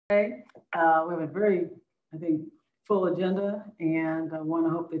We have a very, I think, full agenda, and I want to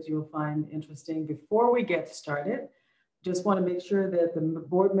hope that you'll find interesting. Before we get started, just want to make sure that the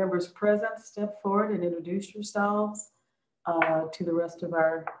board members present step forward and introduce yourselves to the rest of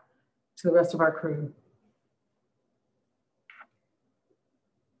our crew.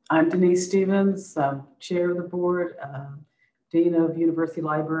 I'm Denise Stevens, chair of the board, dean of University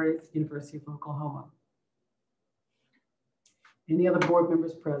Libraries, University of Oklahoma. Any other board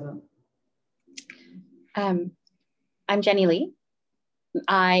members present? I'm Jenny Lee.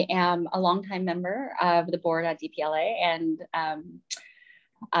 I am a longtime member of the board at DPLA and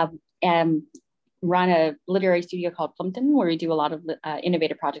run a literary studio called Plimpton, where we do a lot of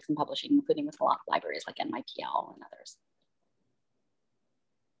innovative projects in publishing, including with a lot of libraries like NYPL and others.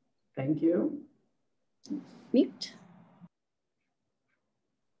 Thank you. Mute.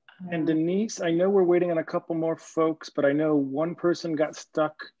 And Denise, I know we're waiting on a couple more folks, but I know one person got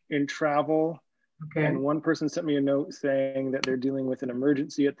stuck in travel. Okay. And one person sent me a note saying that they're dealing with an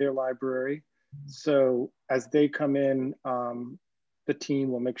emergency at their library. So as they come in, the team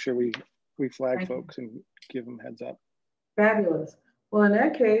will make sure we flag folks and give them heads up. Fabulous. Well, in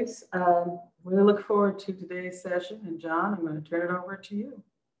that case, we look forward to today's session. And John, I'm going to turn it over to you.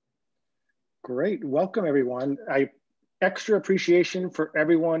 Great. Welcome, everyone. Extra appreciation for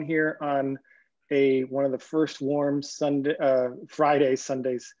everyone here on one of the first warm Sundays,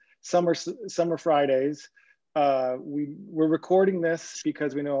 summer Fridays. We're recording this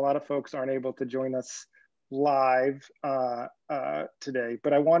because we know a lot of folks aren't able to join us live today,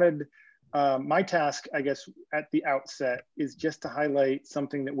 but I wanted, my task, I guess, at the outset is just to highlight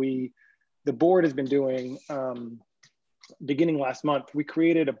something that the board has been doing beginning last month. We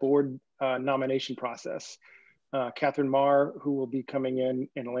created a board nomination process. Catherine Marr, who will be coming in,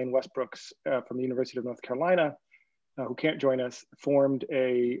 and Elaine Westbrooks from the University of North Carolina, who can't join us, formed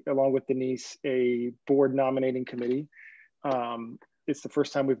along with Denise, a board nominating committee. It's the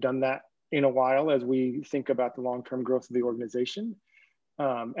first time we've done that in a while as we think about the long-term growth of the organization.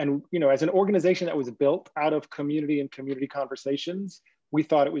 And as an organization that was built out of community and community conversations, we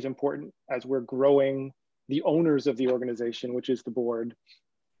thought it was important as we're growing the owners of the organization, which is the board,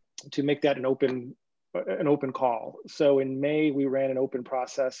 to make that an open call. So in May, we ran an open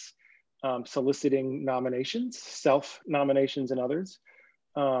process soliciting nominations, self-nominations and others.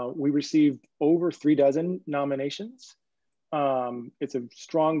 We received over 36 nominations. It's a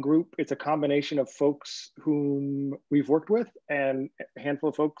strong group. It's a combination of folks whom we've worked with and a handful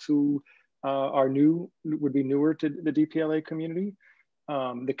of folks who would be newer to the DPLA community.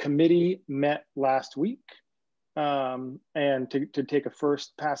 The committee met last week and to take a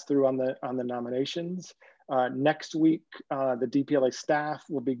first pass through on the nominations. Next week, the DPLA staff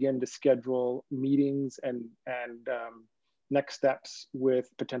will begin to schedule meetings and next steps with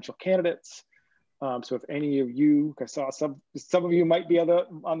potential candidates. So if any of you, I saw some of you might be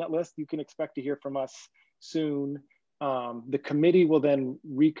on that list, you can expect to hear from us soon. The committee will then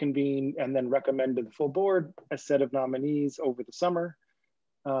reconvene and then recommend to the full board a set of nominees over the summer.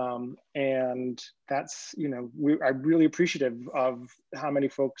 And that's, I'm really appreciative of how many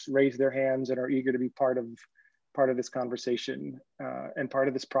folks raise their hands and are eager to be part of this conversation and part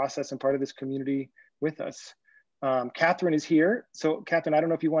of this process and part of this community with us. Catherine is here. So Catherine, I don't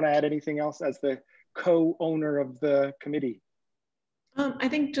know if you want to add anything else as the co-owner of the committee. I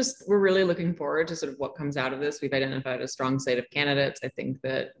think just we're really looking forward to sort of what comes out of this. We've identified a strong slate of candidates. I think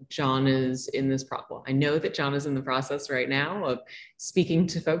that John is in this problem. I know that John is in the process right now of speaking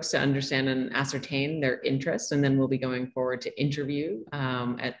to folks to understand and ascertain their interest, and then we'll be going forward to interview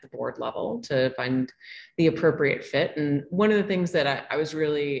at the board level to find the appropriate fit. And one of the things that I was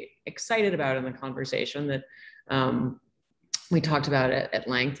really excited about in the conversation that we talked about at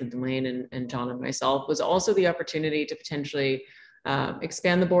length with Elaine and John and myself was also the opportunity to potentially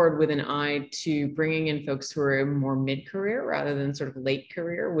expand the board with an eye to bringing in folks who are more mid-career rather than sort of late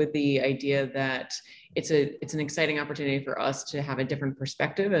career, with the idea that it's an exciting opportunity for us to have a different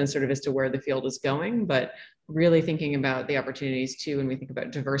perspective and sort of as to where the field is going, but really thinking about the opportunities too when we think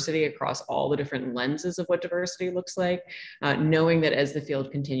about diversity across all the different lenses of what diversity looks like, knowing that as the field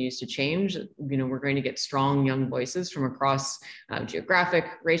continues to change, we're going to get strong young voices from across geographic,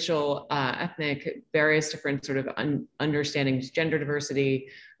 racial, ethnic, various different sort of understandings, gender diversity.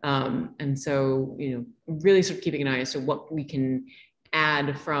 And so, really sort of keeping an eye as to what we can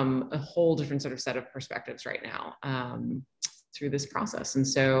add from a whole different sort of set of perspectives right now through this process. And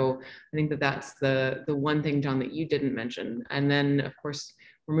so I think that that's the one thing, John, that you didn't mention. And then of course,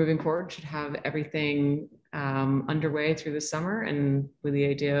 we're moving forward, should have everything underway through the summer, and with the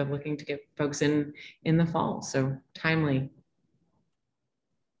idea of looking to get folks in the fall. So timely.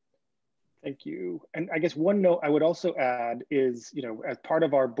 Thank you. And I guess one note I would also add is, as part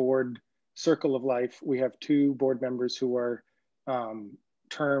of our board circle of life, we have 2 board members who are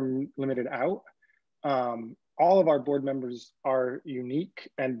term limited out. All of our board members are unique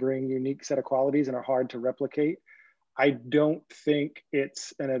and bring unique set of qualities and are hard to replicate. I don't think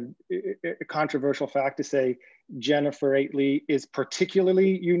it's a controversial fact to say Jennifer Aitley is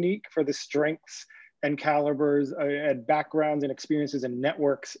particularly unique for the strengths and calibers and backgrounds and experiences and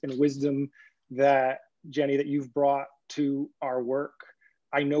networks and wisdom that, Jenny, that you've brought to our work.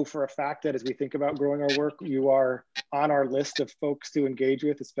 I know for a fact that as we think about growing our work, you are on our list of folks to engage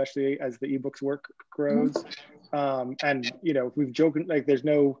with, especially as the eBooks work grows. And we've joked like there's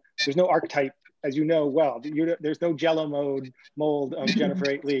no archetype, as you know well. There's no Jello mold of Jennifer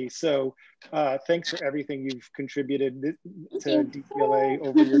Aitley. So thanks for everything you've contributed to DPLA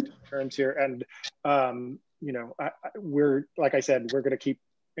over your terms here. And we're, like I said, we're going to keep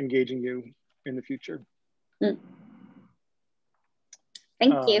engaging you in the future.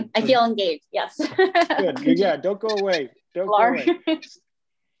 Thank you. I feel engaged. Yes. Good. Yeah. Don't go away. Don't go away.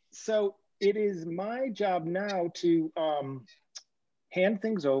 So it is my job now to hand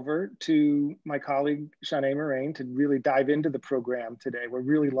things over to my colleague, Shanae Moraine, to really dive into the program today. We're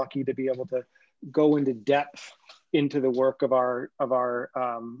really lucky to be able to go into depth into the work of our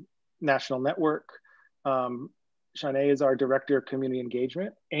national network. Shanae is our Director of Community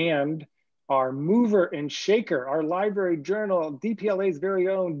Engagement and our mover and shaker, our library journal, DPLA's very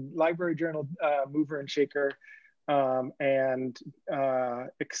own library journal mover and shaker. And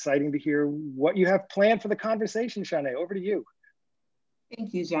exciting to hear what you have planned for the conversation, Shanae. Over to you.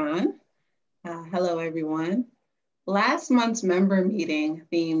 Thank you, John. Hello, everyone. Last month's member meeting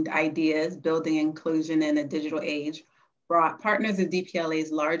themed Ideas, Building Inclusion in a Digital Age brought partners of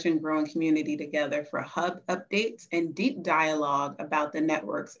DPLA's large and growing community together for hub updates and deep dialogue about the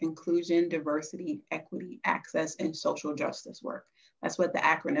network's inclusion, diversity, equity, access, and social justice work. That's what the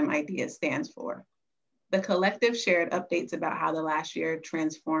acronym IDEAS stands for. The collective shared updates about how the last year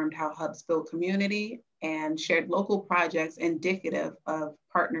transformed how hubs build community and shared local projects indicative of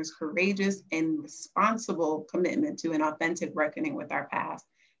partners' courageous and responsible commitment to an authentic reckoning with our past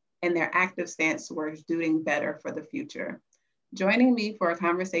and their active stance towards doing better for the future. Joining me for a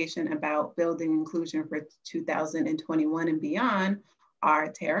conversation about building inclusion for 2021 and beyond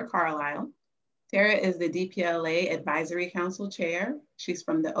are Tara Carlisle. Tara is the DPLA Advisory Council Chair. She's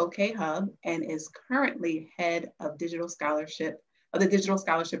from the OK Hub and is currently head of the Digital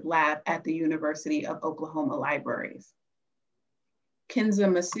Scholarship Lab at the University of Oklahoma Libraries. Kinza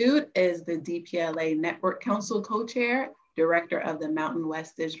Masood is the DPLA Network Council Co-Chair, Director of the Mountain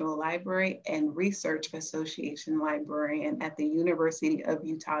West Digital Library and Research Association Librarian at the University of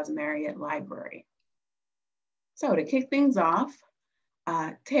Utah's Marriott Library. So to kick things off,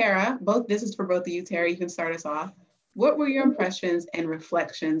 Tara, this is for both of you, Tara, you can start us off. What were your impressions and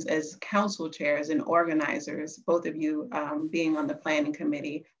reflections as council chairs and organizers, both of you being on the planning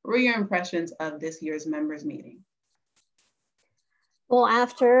committee? What were your impressions of this year's members meeting? Well,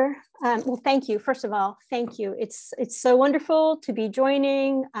 thank you. First of all, thank you. It's so wonderful to be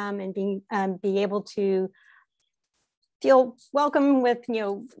joining and be able to feel welcome with,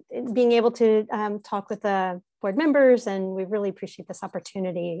 being able to talk with the board members, and we really appreciate this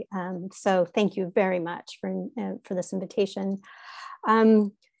opportunity. So thank you very much for this invitation.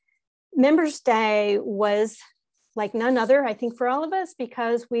 Members Day was like none other, I think, for all of us,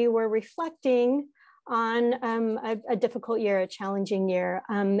 because we were reflecting on a difficult year, a challenging year.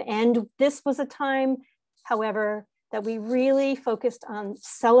 And this was a time, however, that we really focused on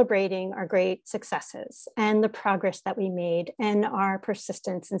celebrating our great successes and the progress that we made and our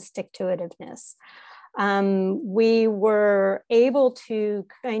persistence and stick-to-itiveness. We were able to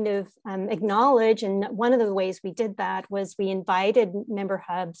kind of acknowledge, and one of the ways we did that was we invited member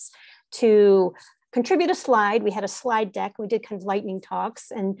hubs to contribute a slide. We had a slide deck. We did kind of lightning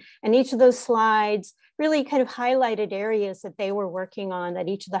talks, and each of those slides really kind of highlighted areas that they were working on, that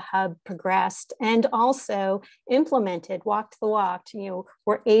each of the hub progressed and also implemented, walked the walk,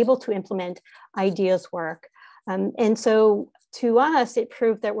 were able to implement ideas work. And so to us, it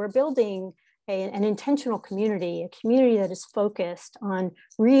proved that we're building an intentional community, a community that is focused on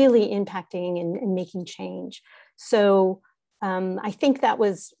really impacting and making change. So I think that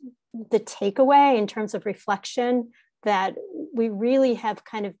was the takeaway in terms of reflection, that we really have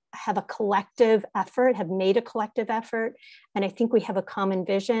a collective effort, have made a collective effort. And I think we have a common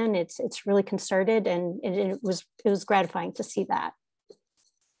vision. It's really concerted, and it was gratifying to see that.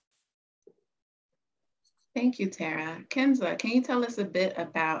 Thank you, Tara. Kinza, can you tell us a bit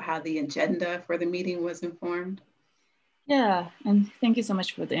about how the agenda for the meeting was informed? Yeah, and thank you so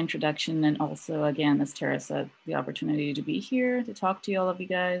much for the introduction. And also, again, as Tara said, the opportunity to be here to talk to all of you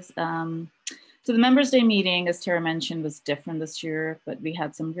guys. So the Members Day meeting, as Tara mentioned, was different this year, but we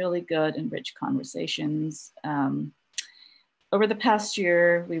had some really good and rich conversations. Over the past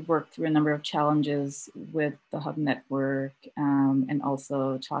year, we've worked through a number of challenges with the Hub Network and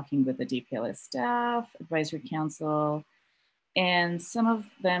also talking with the DPLA staff, Advisory Council, and some of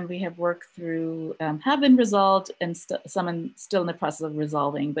them we have worked through have been resolved and some still in the process of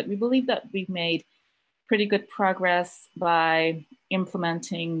resolving, but we believe that we've made pretty good progress by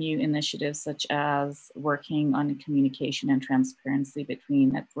implementing new initiatives such as working on communication and transparency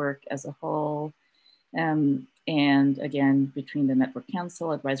between network as a whole, and again, between the Network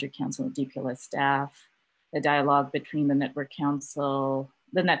Council, Advisory Council, and DPLA staff, the dialogue between the Network Council,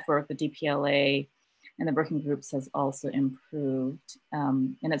 the network, the DPLA, and the working groups has also improved.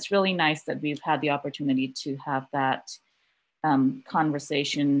 And it's really nice that we've had the opportunity to have that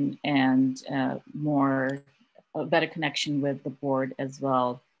conversation and a better connection with the board as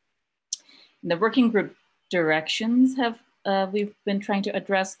well. The working group directions we've been trying to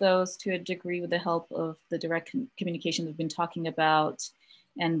address those to a degree with the help of the direct communication we've been talking about.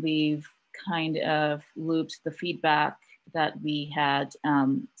 And we've kind of looped the feedback that we had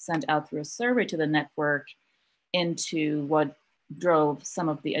sent out through a survey to the network into what drove some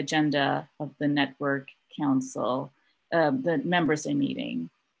of the agenda of the Network Council, the Members Day meeting,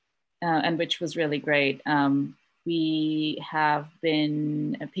 and which was really great.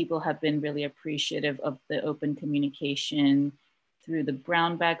 People have been really appreciative of the open communication through the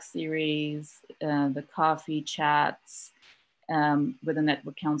Brown Bag series, the coffee chats with the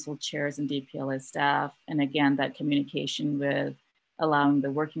Network Council chairs and DPLA staff. And again, that communication with allowing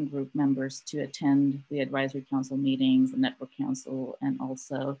the working group members to attend the Advisory Council meetings, the Network Council, and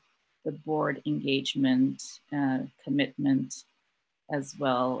also the board engagement commitment as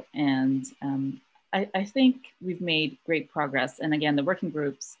well. And I think we've made great progress. And again, the working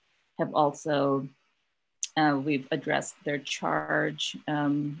groups have also, we've addressed their charge.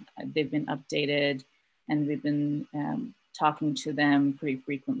 They've been updated, and we've been talking to them pretty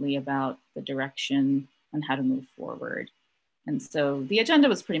frequently about the direction and how to move forward. And so the agenda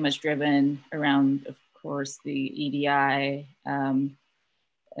was pretty much driven around, of course, the EDI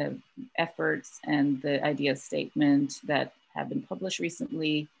efforts and the idea statement that have been published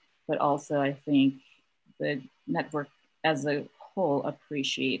recently, but also I think the network as a whole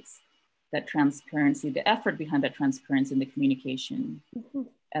appreciates that transparency, the effort behind that transparency and the communication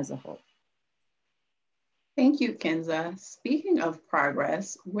as a whole. Thank you, Kinza. Speaking of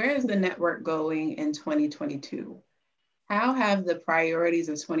progress, where is the network going in 2022? How have the priorities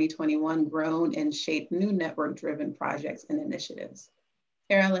of 2021 grown and shaped new network-driven projects and initiatives?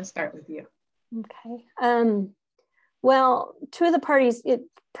 Tara, let's start with you. Okay. Well, two of the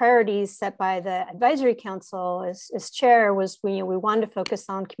priorities set by the Advisory Council as chair was we wanted to focus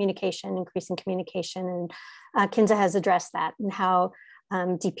on communication, increasing communication, and Kinza has addressed that and how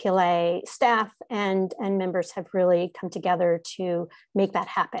DPLA staff and members have really come together to make that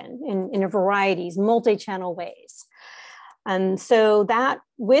happen in a variety, multi-channel ways. So that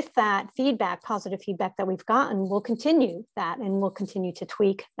with that feedback, positive feedback that we've gotten, we'll continue that and we'll continue to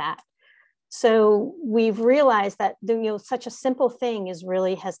tweak that. So we've realized that such a simple thing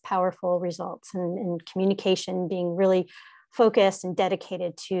has powerful results, and communication being really focused and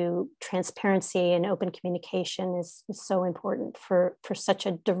dedicated to transparency and open communication is so important for such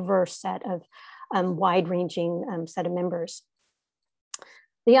a diverse set of wide-ranging set of members.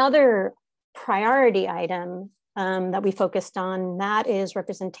 The other priority item that we focused on, that is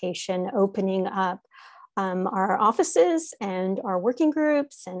representation, opening up our offices and our working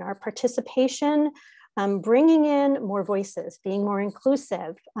groups and our participation, bringing in more voices, being more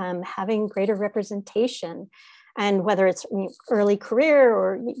inclusive, having greater representation, and whether it's early career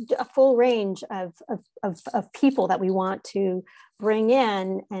or a full range of people that we want to bring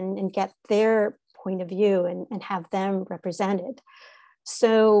in and get their point of view and have them represented.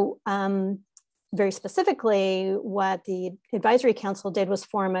 So very specifically, what the Advisory Council did was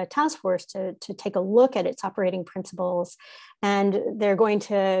form a task force to take a look at its operating principles. And they're going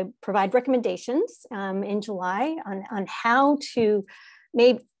to provide recommendations in July on how to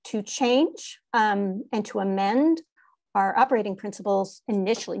change and to amend our operating principles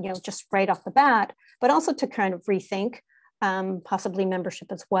initially, just right off the bat, but also to kind of rethink possibly membership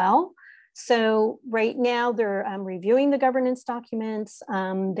as well. So right now they're reviewing the governance documents.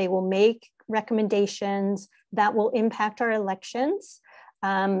 They will make recommendations that will impact our elections.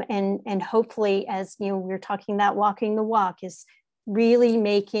 And hopefully, as we're talking that walking the walk, is really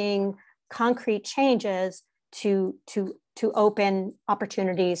making concrete changes to open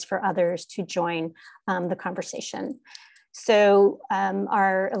opportunities for others to join the conversation. So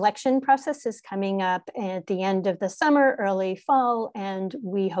our election process is coming up at the end of the summer, early fall, and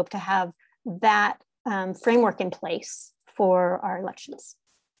we hope to have that framework in place for our elections.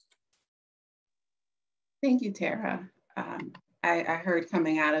 Thank you, Tara. I heard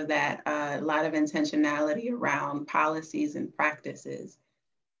coming out of that a lot of intentionality around policies and practices.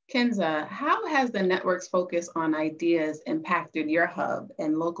 Kinza, how has the network's focus on ideas impacted your hub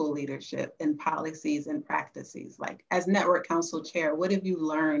and local leadership in policies and practices? Like, as Network Council Chair, what have you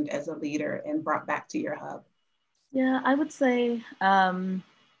learned as a leader and brought back to your hub? Yeah, I would say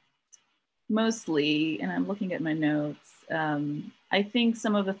mostly, and I'm looking at my notes, I think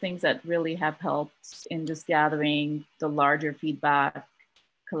some of the things that really have helped in just gathering the larger feedback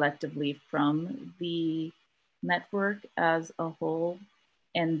collectively from the network as a whole,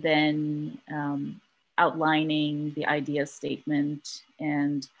 and then outlining the idea statement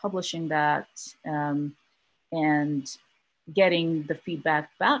and publishing that, and getting the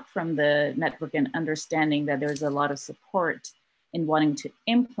feedback back from the network and understanding that there's a lot of support in wanting to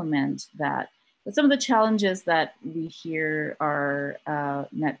implement that. But some of the challenges that we hear our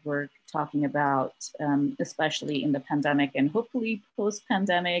network talking about, especially in the pandemic and hopefully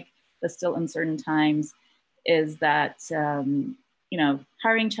post-pandemic, but still uncertain times, is that you know,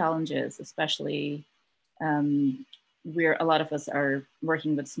 hiring challenges, especially where a lot of us are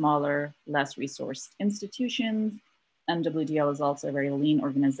working with smaller, less resourced institutions. MWDL is also a very lean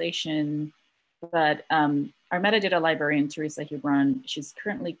organization, but our metadata librarian, Teresa Hebron, she's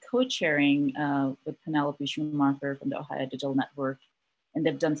currently co-chairing with Penelope Schumacher from the Ohio Digital Network, and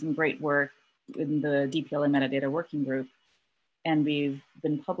they've done some great work in the DPLA metadata working group. And we've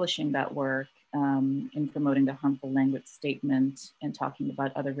been publishing that work in promoting the harmful language statement and talking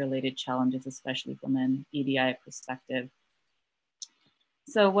about other related challenges, especially from an EDI perspective.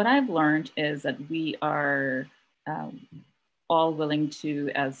 So what I've learned is that we are all willing to,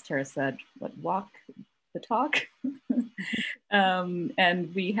 as Tara said, walk the talk.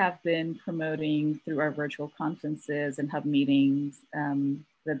 And we have been promoting through our virtual conferences and hub meetings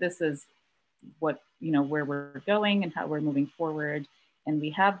that this is what, you know, where we're going and how we're moving forward. And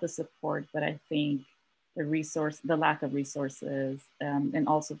we have the support, but I think the lack of resources and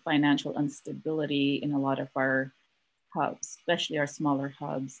also financial instability in a lot of our hubs, especially our smaller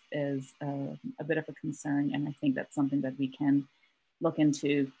hubs, is a bit of a concern. And I think that's something that we can look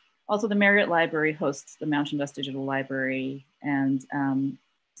into. Also, the Marriott Library hosts the Mountain West Digital Library. And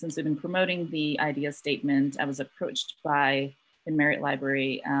since we've been promoting the idea statement, I was approached by the Marriott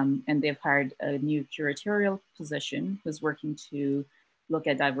Library, and they've hired a new curatorial position who's working to look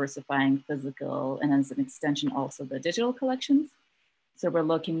at diversifying physical and, as an extension, also the digital collections. So we're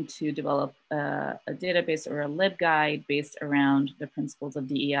looking to develop a database or a LibGuide based around the principles of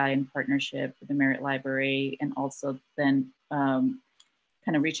DEI in partnership with the Marriott Library, and also then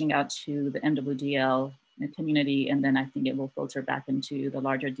kind of reaching out to the MWDL community, and then I think it will filter back into the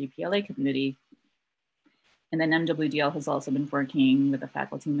larger DPLA community. And then MWDL has also been working with a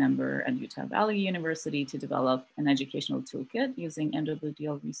faculty member at Utah Valley University to develop an educational toolkit using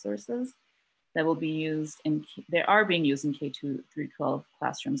MWDL resources that will be used they are being used in K2 through 12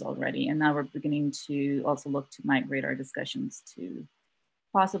 classrooms already. And now we're beginning to also look to migrate our discussions to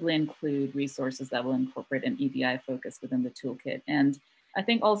possibly include resources that will incorporate an EDI focus within the toolkit. And I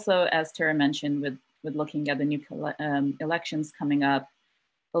think also, as Tara mentioned, with looking at the new elections coming up,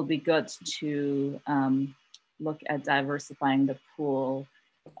 it'll be good to look at diversifying the pool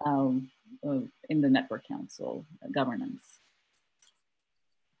in the Network Council governance.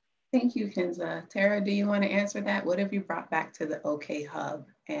 Thank you, Kinza. Tara, do you want to answer that? What have you brought back to the OK Hub,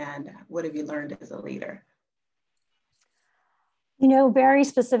 and what have you learned as a leader? You know, very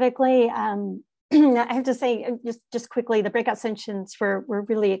specifically, I have to say, just quickly, the breakout sessions were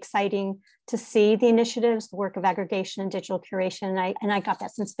really exciting to see the initiatives, the work of aggregation and digital curation. And I got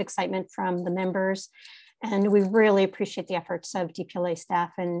that sense of excitement from the members. And we really appreciate the efforts of DPLA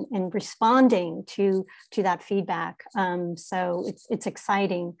staff in responding to that feedback. So it's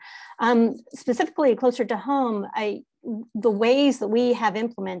exciting. Specifically, closer to home, the ways that we have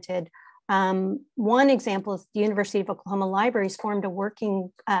implemented, one example is the University of Oklahoma Libraries formed a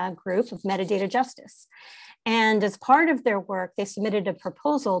working group of metadata justice. And as part of their work, they submitted a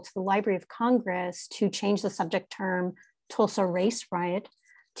proposal to the Library of Congress to change the subject term Tulsa Race Riot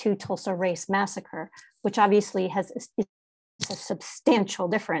to Tulsa Race Massacre, which obviously is a substantial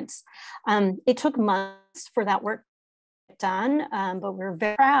difference. It took months for that work done, but we're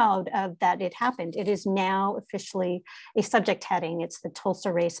very proud of that it happened. It is now officially a subject heading. It's the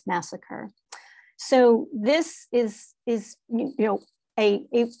Tulsa Race Massacre. So this is you know, a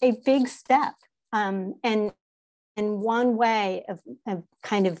big step, and one way of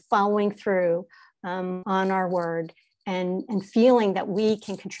kind of following through on our word and feeling that we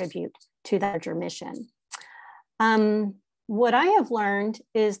can contribute to that larger mission. What I have learned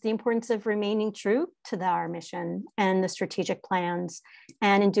is the importance of remaining true to our mission and the strategic plans,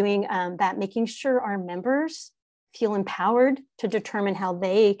 and in doing that, making sure our members feel empowered to determine how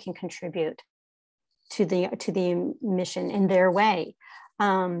they can contribute to the mission in their way,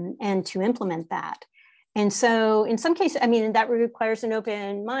 and to implement that. And so in some cases, I mean, that requires an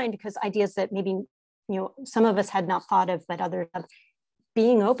open mind, because ideas that maybe, you know, some of us had not thought of, but others have,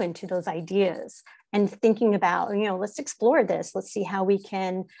 being open to those ideas and thinking about, you know, let's explore this. Let's see how we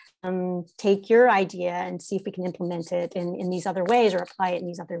can take your idea and see if we can implement it in these other ways or apply it in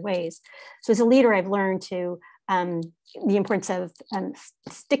these other ways. So as a leader, I've learned to the importance of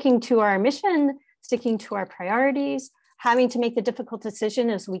sticking to our mission, sticking to our priorities, having to make the difficult decision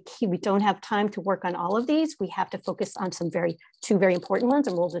as we don't have time to work on all of these. We have to focus on two very important ones,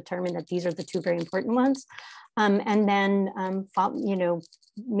 and we'll determine that these are the two very important ones. And then, you know,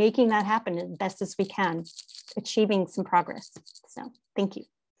 making that happen as best as we can, achieving some progress. So thank you.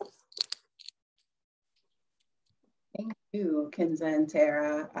 Thank you, Kinza and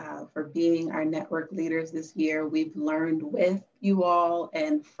Tara, for being our network leaders this year. We've learned with you all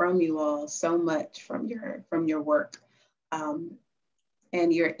and from you all so much from your work.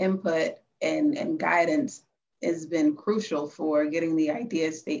 And your input and guidance has been crucial for getting the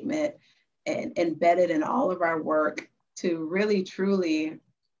idea statement and embedded in all of our work to really truly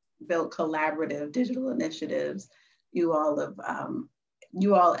build collaborative digital initiatives. You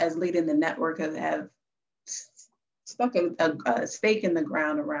all as leading the network have stuck a stake in the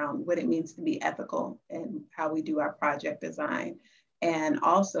ground around what it means to be ethical and how we do our project design. And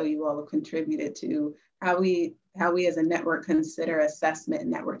also you all have contributed to how we as a network consider assessment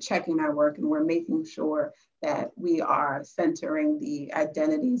and network checking our work, and we're making sure that we are centering the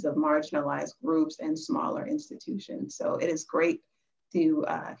identities of marginalized groups and smaller institutions. So it is great to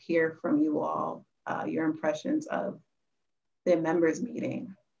hear from you all, your impressions of the members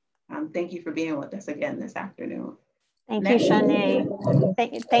meeting. Thank you for being with us again this afternoon. Thank you,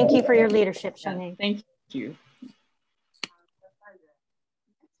 Shanae. Thank you for your leadership, Shanae. Thank you.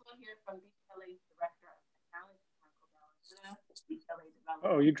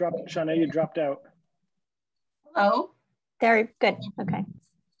 Oh, you dropped, Shanae, you dropped out. Hello. Very good, okay.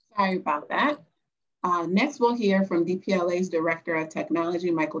 Sorry about that. Next, we'll hear from DPLA's Director of Technology,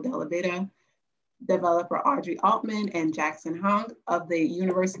 Della, Bitta, developer Audrey Altman, and Jackson Huang of the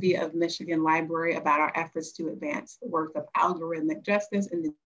University of Michigan Library about our efforts to advance the work of algorithmic justice in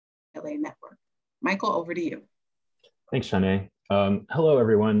the DPLA network. Michael, over to you. Thanks, Shanae. Hello,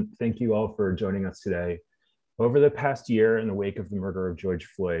 everyone. Thank you all for joining us today. Over the past year, in the wake of the murder of George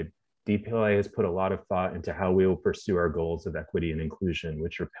Floyd, DPLA has put a lot of thought into how we will pursue our goals of equity and inclusion,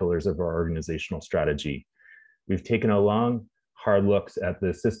 which are pillars of our organizational strategy. We've taken a long, hard looks at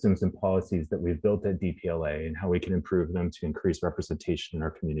the systems and policies that we've built at DPLA and how we can improve them to increase representation in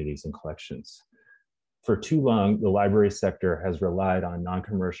our communities and collections. For too long, the library sector has relied on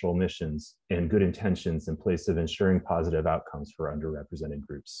non-commercial missions and good intentions in place of ensuring positive outcomes for underrepresented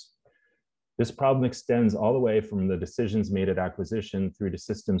groups. This problem extends all the way from the decisions made at acquisition through to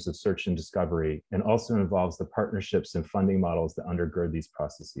systems of search and discovery, and also involves the partnerships and funding models that undergird these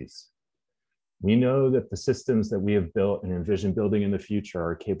processes. We know that the systems that we have built and envision building in the future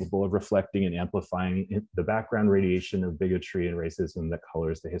are capable of reflecting and amplifying the background radiation of bigotry and racism that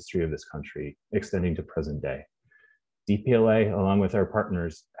colors the history of this country, extending to present day. DPLA, along with our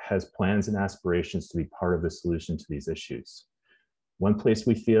partners, has plans and aspirations to be part of the solution to these issues. One place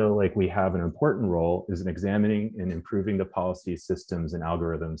we feel like we have an important role is in examining and improving the policies, systems, and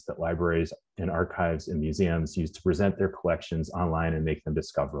algorithms that libraries and archives and museums use to present their collections online and make them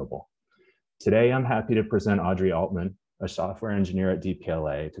discoverable. Today, I'm happy to present Audrey Altman, a software engineer at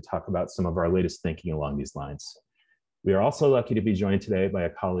DPLA, to talk about some of our latest thinking along these lines. We are also lucky to be joined today by a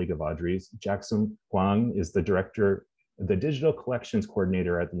colleague of Audrey's. Jackson Huang is the digital collections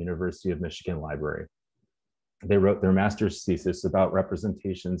coordinator at the University of Michigan Library. They wrote their master's thesis about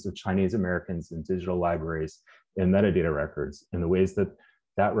representations of Chinese Americans in digital libraries and metadata records, and the ways that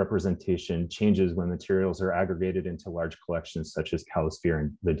that representation changes when materials are aggregated into large collections such as Calisphere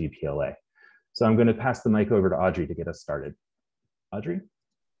and the DPLA. So I'm going to pass the mic over to Audrey to get us started. Audrey?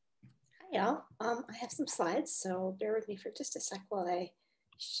 Hi, y'all. I have some slides, so bear with me for just a sec while I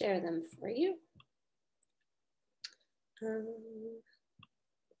share them for you.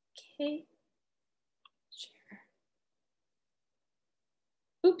 Okay.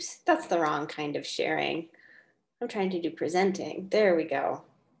 Oops, that's the wrong kind of sharing. I'm trying to do presenting. There we go.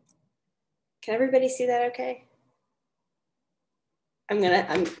 Can everybody see that okay?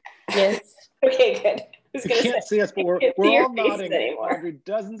 Yes. Okay, good. You can't see us, but we're all nodding. Audrey,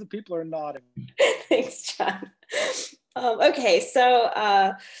 dozens of people are nodding. Thanks, John. Okay,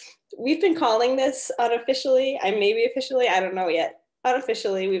 so we've been calling this unofficially, maybe officially, I don't know yet.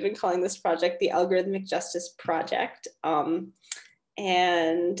 Unofficially, we've been calling this project the Algorithmic Justice Project.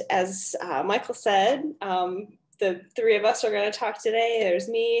 And as Michael said, the three of us are going to talk today. There's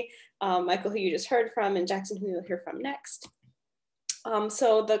me, Michael, who you just heard from, and Jackson, who you'll hear from next.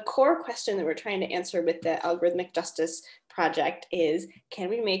 So the core question that we're trying to answer with the Algorithmic Justice Project is, can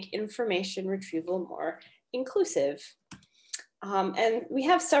we make information retrieval more inclusive? And we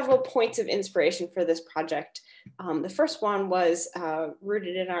have several points of inspiration for this project. The first one was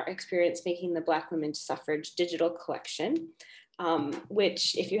rooted in our experience making the Black Women's Suffrage digital collection,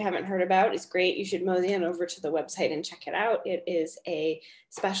 which, if you haven't heard about, is great. You should mosey on over to the website and check it out. It is a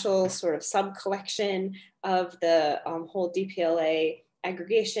special sort of sub-collection of the whole DPLA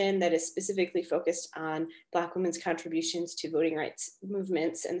aggregation that is specifically focused on Black women's contributions to voting rights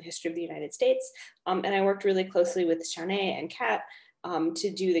movements in the history of the United States. And I worked really closely with Shanae and Kat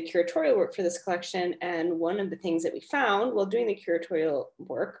to do the curatorial work for this collection. And one of the things that we found while doing the curatorial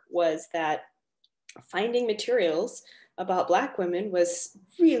work was that finding materials about Black women was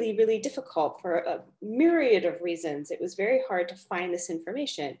really, really difficult for a myriad of reasons. It was very hard to find this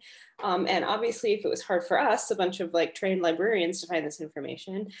information. And obviously, if it was hard for us, a bunch of like trained librarians, to find this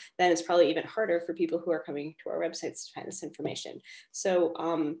information, then it's probably even harder for people who are coming to our websites to find this information. So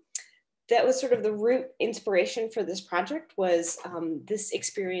that was sort of the root inspiration for this project, was this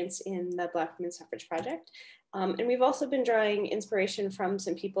experience in the Black Women's Suffrage Project. And we've also been drawing inspiration from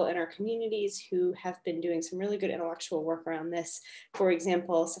some people in our communities who have been doing some really good intellectual work around this. For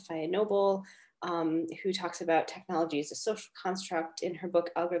example, Safiya Noble, who talks about technology as a social construct. In her book,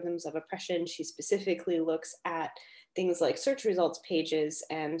 Algorithms of Oppression, she specifically looks at things like search results pages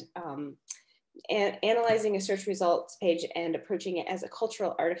and analyzing a search results page and approaching it as a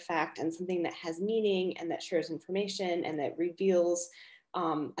cultural artifact and something that has meaning and that shares information and that reveals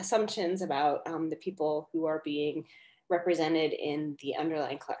assumptions about the people who are being represented in the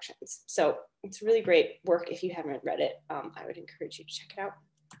underlying collections. So it's really great work. If you haven't read it, I would encourage you to check it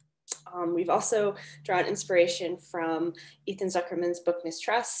out. We've also drawn inspiration from Ethan Zuckerman's book,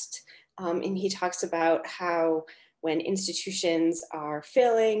 Mistrust, and he talks about how when institutions are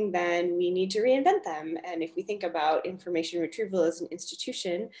failing, then we need to reinvent them. And if we think about information retrieval as an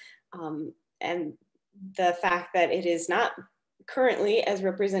institution, and the fact that it is not currently as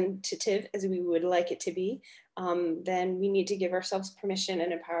representative as we would like it to be, then we need to give ourselves permission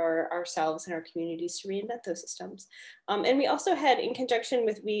and empower ourselves and our communities to reinvent those systems. And we also had, in conjunction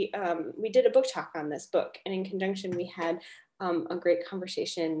with, we did a book talk on this book, and in conjunction we had a great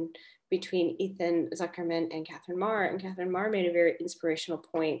conversation between Ethan Zuckerman and Catherine Marr. And Catherine Marr made a very inspirational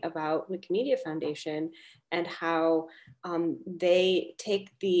point about Wikimedia Foundation and how they take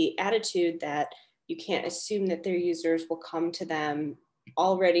the attitude that you can't assume that their users will come to them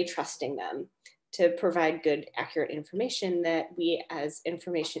already trusting them to provide good, accurate information, that we as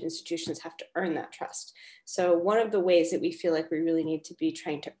information institutions have to earn that trust. So one of the ways that we feel like we really need to be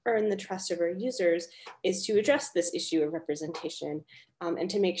trying to earn the trust of our users is to address this issue of representation and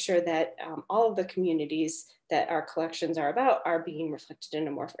to make sure that all of the communities that our collections are about are being reflected in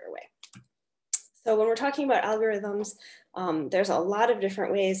a more fair way. So when we're talking about algorithms, there's a lot of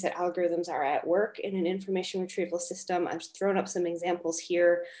different ways that algorithms are at work in an information retrieval system. I've thrown up some examples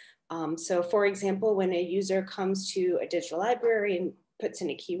here. So for example, when a user comes to a digital library and puts in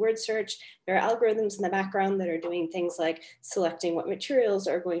a keyword search, there are algorithms in the background that are doing things like selecting what materials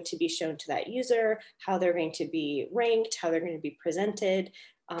are going to be shown to that user, how they're going to be ranked, how they're going to be presented.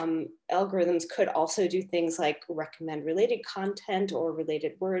 Algorithms could also do things like recommend related content or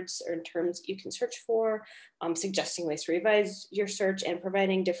related words or terms you can search for, suggesting ways to revise your search, and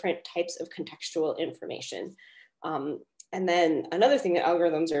providing different types of contextual information. And then another thing that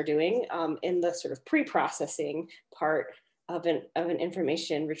algorithms are doing in the sort of pre-processing part of an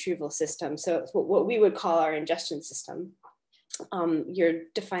information retrieval system, so it's what we would call our ingestion system. You're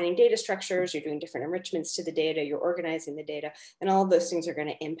defining data structures, you're doing different enrichments to the data, you're organizing the data, and all of those things are going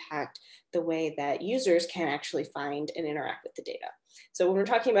to impact the way that users can actually find and interact with the data. So when we're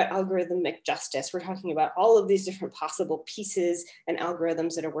talking about algorithmic justice, we're talking about all of these different possible pieces and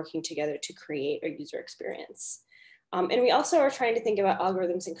algorithms that are working together to create a user experience. And we also are trying to think about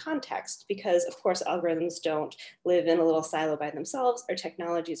algorithms in context, because of course, algorithms don't live in a little silo by themselves. Our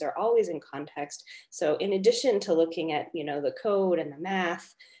technologies are always in context. So in addition to looking at, the code and the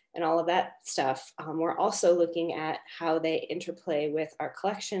math and all of that stuff, we're also looking at how they interplay with our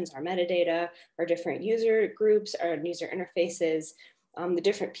collections, our metadata, our different user groups, our user interfaces, the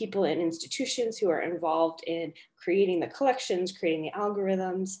different people and institutions who are involved in creating the collections, creating the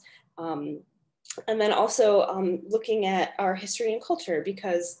algorithms, and then also looking at our history and culture,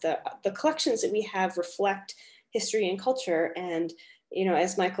 because the collections that we have reflect history and culture. And,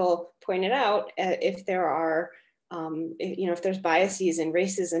 as Michael pointed out, if there are, if there's biases and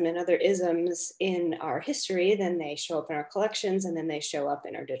racism and other isms in our history, then they show up in our collections, and then they show up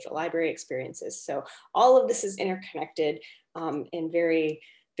in our digital library experiences. So all of this is interconnected in very,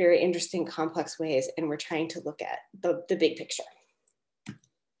 very interesting, complex ways. And we're trying to look at the big picture.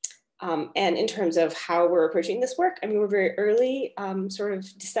 And in terms of how we're approaching this work, we're very early sort of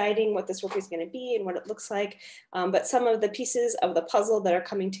deciding what this work is going to be and what it looks like. But some of the pieces of the puzzle that are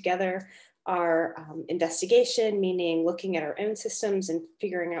coming together are investigation, meaning looking at our own systems and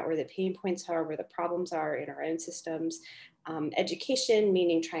figuring out where the pain points are, where the problems are in our own systems. Education,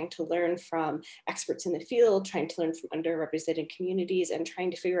 meaning trying to learn from experts in the field, trying to learn from underrepresented communities, and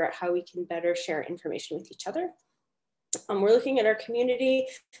trying to figure out how we can better share information with each other. We're looking at our community.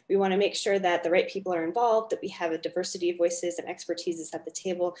 We want to make sure that the right people are involved, that we have a diversity of voices and expertises at the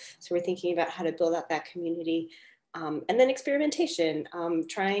table. So we're thinking about how to build out that community. And then experimentation,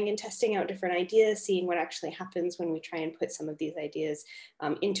 trying and testing out different ideas, seeing what actually happens when we try and put some of these ideas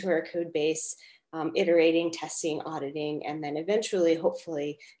into our code base, iterating, testing, auditing, and then eventually,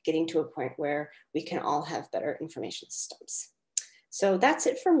 hopefully, getting to a point where we can all have better information systems. So that's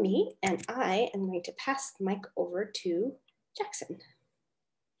it for me, and I am going to pass the mic over to Jackson.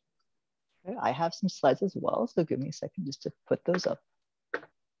 Okay, I have some slides as well, so give me a second just to put those up.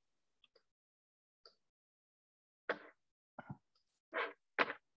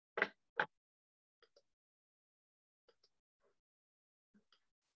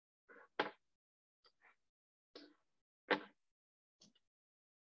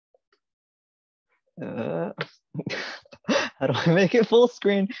 How do I make it full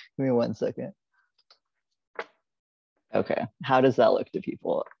screen? Give me 1 second. Okay, how does that look to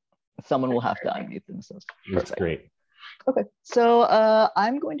people? Someone will have to unmute themselves. That's great. Okay, so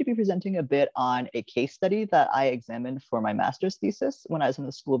I'm going to be presenting a bit on a case study that I examined for my master's thesis when I was in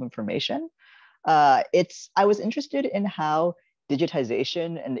the School of Information. I was interested in how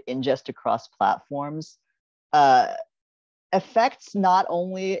digitization and ingest across platforms affects not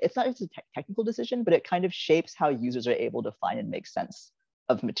only, it's not just a technical decision, but it kind of shapes how users are able to find and make sense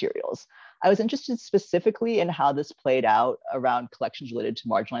of materials. I was interested specifically in how this played out around collections related to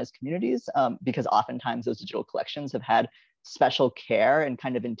marginalized communities, because oftentimes those digital collections have had special care and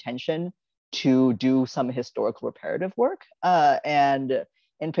kind of intention to do some historical reparative work. And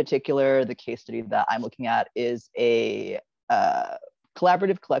in particular, the case study that I'm looking at is a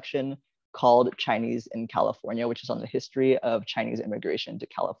collaborative collection called Chinese in California, which is on the history of Chinese immigration to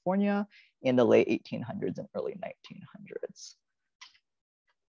California in the late 1800s and early 1900s.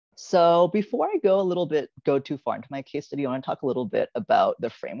 So before I go too far into my case study, I want to talk a little bit about the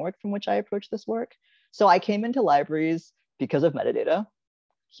framework from which I approach this work. So I came into libraries because of metadata,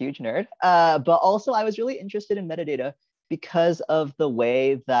 huge nerd, but also I was really interested in metadata because of the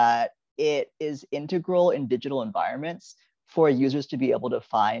way that it is integral in digital environments for users to be able to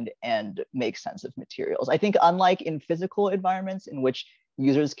find and make sense of materials. I think unlike in physical environments in which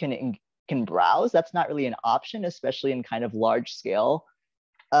users can browse, that's not really an option, especially in kind of large scale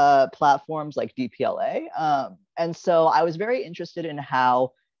platforms like DPLA. And so I was very interested in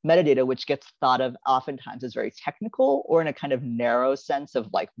how metadata, which gets thought of oftentimes as very technical or in a kind of narrow sense of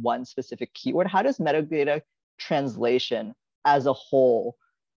like one specific keyword, how does metadata translation as a whole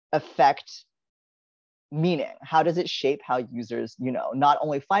affect meaning? How does it shape how users, not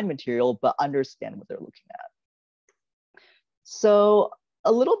only find material, but understand what they're looking at? So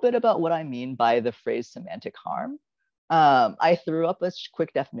a little bit about what I mean by the phrase semantic harm. I threw up a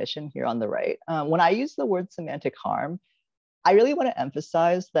quick definition here on the right. When I use the word semantic harm, I really want to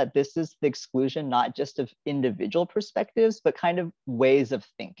emphasize that this is the exclusion, not just of individual perspectives, but kind of ways of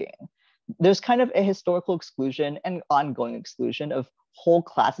thinking. There's kind of a historical exclusion and ongoing exclusion of whole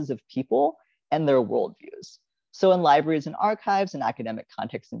classes of people and their worldviews. So in libraries and archives and academic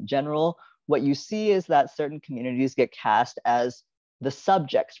contexts in general, what you see is that certain communities get cast as the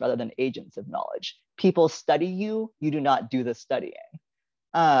subjects rather than agents of knowledge. People study you, you do not do the studying.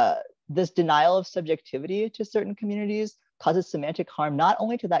 This denial of subjectivity to certain communities causes semantic harm not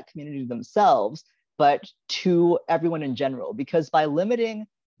only to that community themselves, but to everyone in general, because by limiting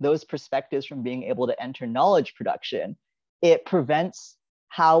those perspectives from being able to enter knowledge production, it prevents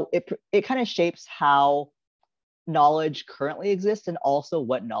how it kind of shapes how knowledge currently exists and also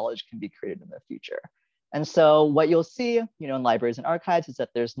what knowledge can be created in the future. And so what you'll see, in libraries and archives is that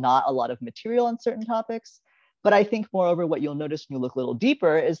there's not a lot of material on certain topics. But I think moreover, what you'll notice when you look a little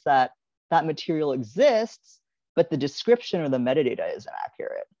deeper is that that material exists, but the description or the metadata is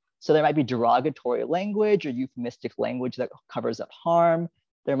inaccurate. So there might be derogatory language or euphemistic language that covers up harm.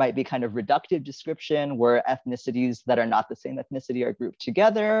 There might be kind of reductive description where ethnicities that are not the same ethnicity are grouped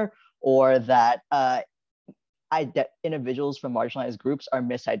together, or that individuals from marginalized groups are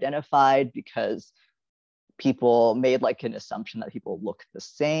misidentified because people made like an assumption that people look the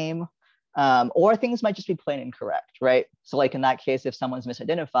same, or things might just be plain incorrect, right? So like in that case, if someone's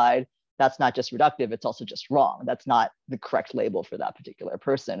misidentified, that's not just reductive, it's also just wrong. That's not the correct label for that particular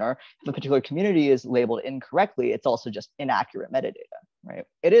person. Or if a particular community is labeled incorrectly, it's also just inaccurate metadata, right?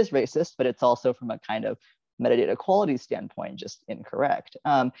 It is racist, but it's also from a kind of metadata quality standpoint, just incorrect.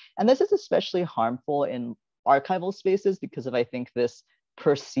 And this is especially harmful in archival spaces because of, I think, this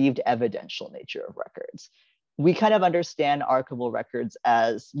perceived evidential nature of records. We kind of understand archival records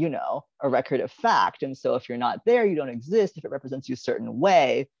as, a record of fact. And so if you're not there, you don't exist. If it represents you a certain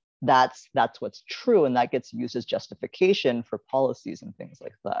way, that's what's true. And that gets used as justification for policies and things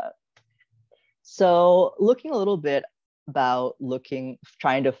like that. So looking a little bit about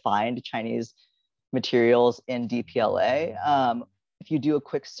trying to find Chinese materials in DPLA, if you do a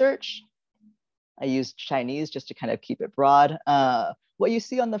quick search, I use Chinese just to kind of keep it broad. What you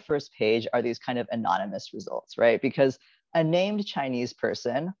see on the first page are these kind of anonymous results, right? Because a named Chinese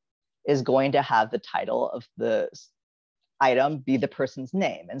person is going to have the title of the item be the person's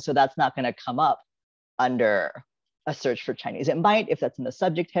name. And so that's not going to come up under a search for Chinese. It might if that's in the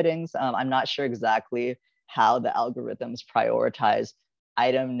subject headings. I'm not sure exactly how the algorithms prioritize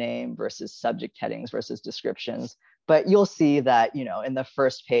item name versus subject headings versus descriptions. But you'll see that, in the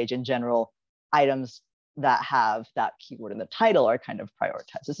first page in general, items that have that keyword in the title are kind of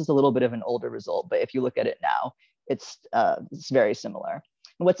prioritized. This is a little bit of an older result, but if you look at it now, it's very similar.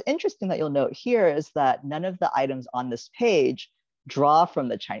 And what's interesting that you'll note here is that none of the items on this page draw from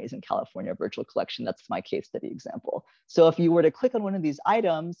the Chinese and California virtual collection. That's my case study example. So if you were to click on one of these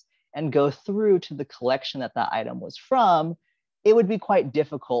items and go through to the collection that item was from, it would be quite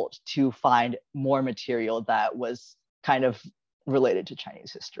difficult to find more material that was kind of related to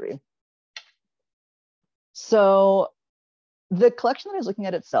Chinese history. So the collection that I was looking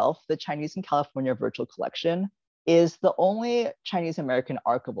at itself, the Chinese and California virtual collection, is the only Chinese American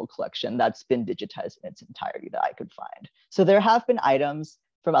archival collection that's been digitized in its entirety that I could find. So there have been items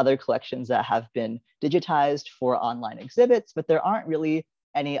from other collections that have been digitized for online exhibits, but there aren't really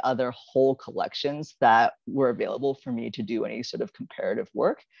any other whole collections that were available for me to do any sort of comparative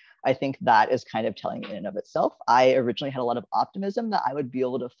work. I think that is kind of telling in and of itself. I originally had a lot of optimism that I would be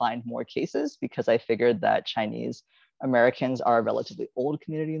able to find more cases because I figured that Chinese Americans are a relatively old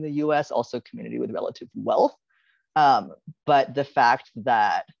community in the US, also a community with relative wealth. But the fact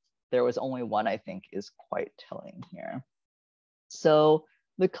that there was only one, I think, is quite telling here. So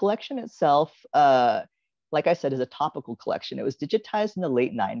the collection itself, like I said, is a topical collection. It was digitized in the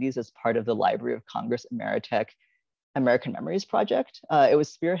late 90s as part of the Library of Congress Ameritech American Memories Project. It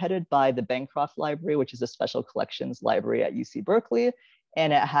was spearheaded by the Bancroft Library, which is a special collections library at UC Berkeley.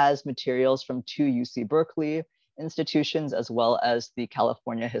 And it has materials from 2 UC Berkeley institutions, as well as the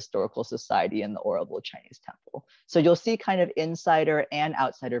California Historical Society and the Oroville Chinese Temple. So you'll see kind of insider and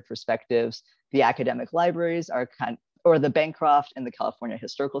outsider perspectives. The academic libraries are or the Bancroft and the California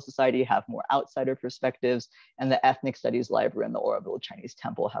Historical Society have more outsider perspectives, and the Ethnic Studies Library and the Oroville Chinese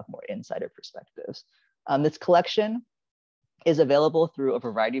Temple have more insider perspectives. This collection is available through a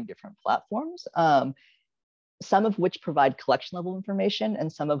variety of different platforms, some of which provide collection level information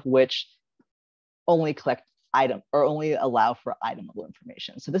and some of which only collect item or only allow for item level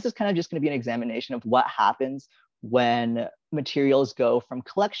information. So this is kind of just going to be an examination of what happens when materials go from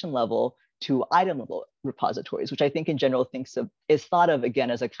collection level to item level repositories, which I think in general is thought of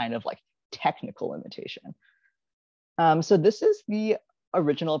again as a kind of like technical limitation. So this is the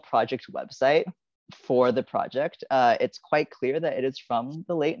original project website for the project. It's quite clear that it is from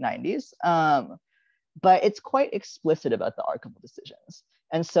the late 90s, but it's quite explicit about the archival decisions.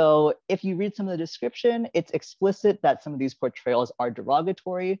 And so if you read some of the description, it's explicit that some of these portrayals are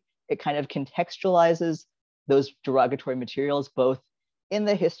derogatory. It kind of contextualizes those derogatory materials, both in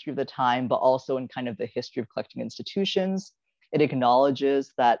the history of the time, but also in kind of the history of collecting institutions. It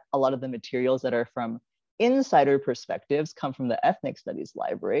acknowledges that a lot of the materials that are from insider perspectives come from the Ethnic Studies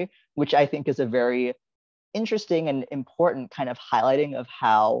Library, which I think is a very interesting and important kind of highlighting of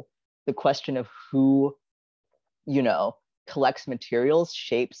how the question of who, you know, collects materials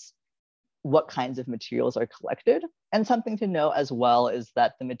shapes what kinds of materials are collected. And something to note as well is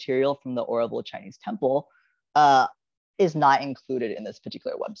that the material from the Oroville Chinese temple is not included in this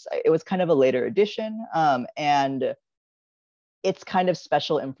particular website. It was kind of a later edition, and it's kind of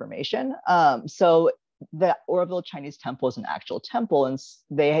special information. So the Oroville Chinese temple is an actual temple, and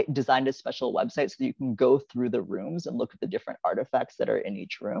they designed a special website so that you can go through the rooms and look at the different artifacts that are in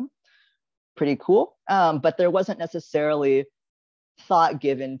each room. Pretty cool. But there wasn't necessarily thought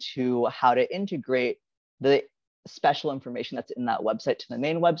given to how to integrate the special information that's in that website to the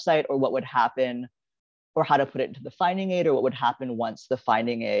main website, or what would happen, or how to put it into the finding aid, or what would happen once the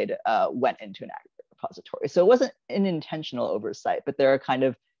finding aid went into an aggregate repository. So it wasn't an intentional oversight, but there are kind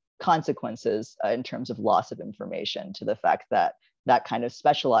of consequences in terms of loss of information to the fact that that kind of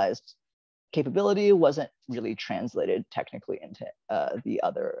specialized capability wasn't really translated technically into the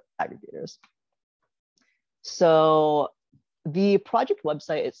other aggregators. So the project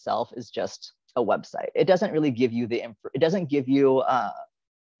website itself is just a website. It doesn't really give you the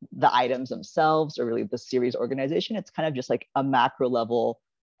items themselves or really the series organization. It's kind of just like a macro level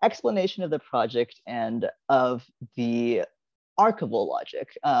explanation of the project and of the archival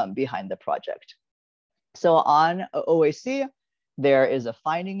logic behind the project. So on OAC, there is a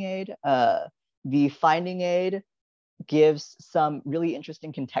finding aid. The finding aid gives some really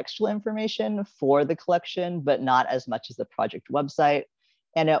interesting contextual information for the collection, but not as much as the project website.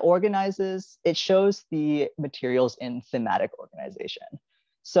 And it shows the materials in thematic organization.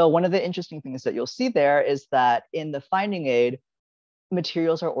 So one of the interesting things that you'll see there is that in the finding aid,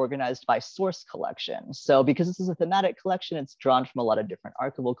 materials are organized by source collection. So because this is a thematic collection, it's drawn from a lot of different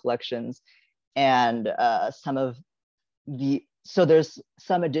archival collections, and so there's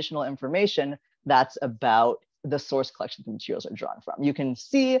some additional information that's about the source collection the materials are drawn from. You can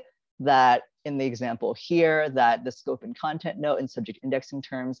see that in the example here that the scope and content note in subject indexing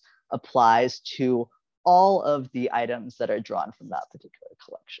terms applies to all of the items that are drawn from that particular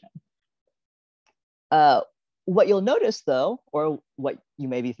collection. What you'll notice though, or what you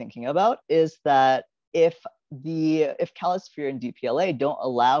may be thinking about, is that if Carlisle and DPLA don't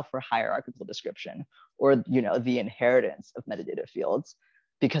allow for hierarchical description or the inheritance of metadata fields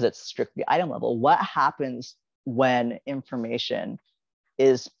because it's strictly item level, what happens when information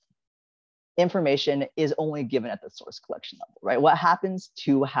is only given at the source collection level, right? What happens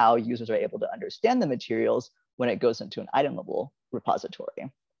to how users are able to understand the materials when it goes into an item level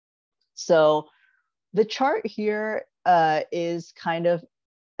repository? So the chart here is kind of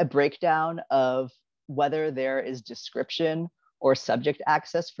a breakdown of whether there is description or subject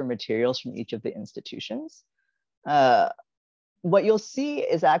access for materials from each of the institutions. What you'll see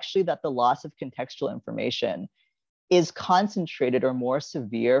is actually that the loss of contextual information is concentrated or more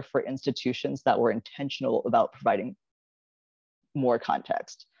severe for institutions that were intentional about providing more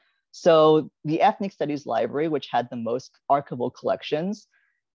context. So the Ethnic Studies Library, which had the most archival collections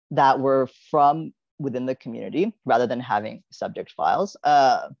that were from within the community rather than having subject files,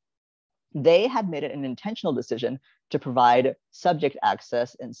 they had made it an intentional decision to provide subject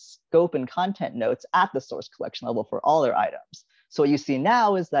access and scope and content notes at the source collection level for all their items. So what you see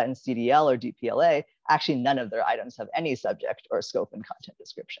now is that in CDL or DPLA, actually none of their items have any subject or scope and content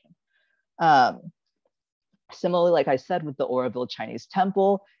description. Similarly, like I said, with the Oroville Chinese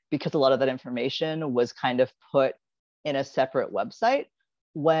temple, because a lot of that information was kind of put in a separate website,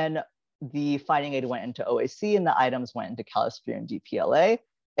 when the finding aid went into OAC and the items went into Carlisle and DPLA,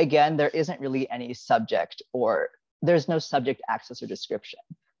 again, there isn't really any subject, or there's no subject access or description.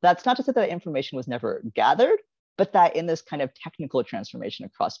 That's not to say that information was never gathered, but that in this kind of technical transformation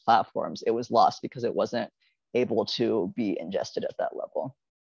across platforms, it was lost because it wasn't able to be ingested at that level.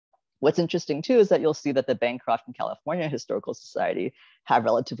 What's interesting too is that you'll see that the Bancroft and California Historical Society have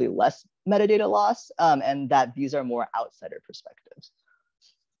relatively less metadata loss, and that these are more outsider perspectives.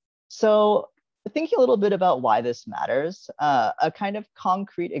 So thinking a little bit about why this matters, a kind of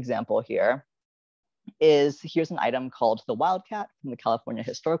concrete example here is, here's an item called the Wildcat from the California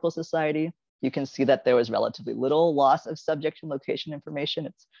Historical Society. You can see that there was relatively little loss of subject and location information.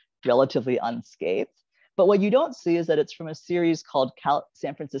 It's relatively unscathed. But what you don't see is that it's from a series called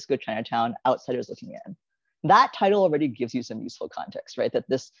San Francisco Chinatown, Outsiders Looking In. That title already gives you some useful context, right? That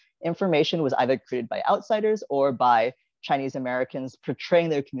this information was either created by outsiders or by Chinese Americans portraying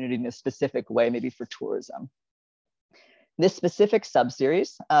their community in a specific way, maybe for tourism. This specific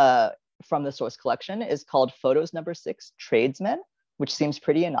subseries from the source collection is called Photos No. 6 Tradesmen, which seems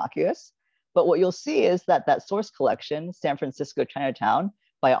pretty innocuous. But what you'll see is that that source collection, San Francisco Chinatown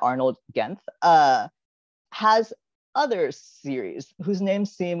by Arnold Genth, has other series whose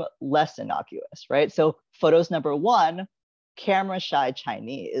names seem less innocuous, right? So photos number 1, Camera Shy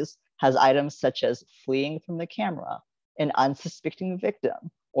Chinese, has items such as fleeing from the camera, an unsuspecting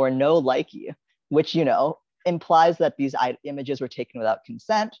victim, or no likey, which, you know, implies that these images were taken without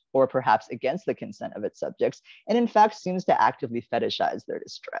consent or perhaps against the consent of its subjects, and in fact seems to actively fetishize their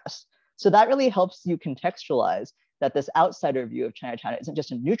distress. So that really helps you contextualize that this outsider view of Chinatown isn't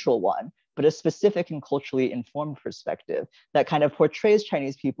just a neutral one, but a specific and culturally informed perspective that kind of portrays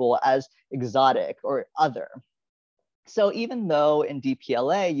Chinese people as exotic or other. So even though in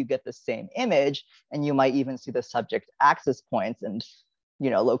DPLA you get the same image, and you might even see the subject access points and,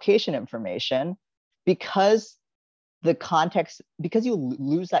 you know, location information, because the context, because you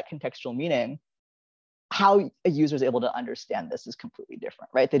lose that contextual meaning, how a user is able to understand this is completely different,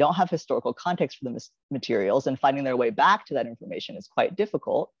 right? They don't have historical context for the materials, and finding their way back to that information is quite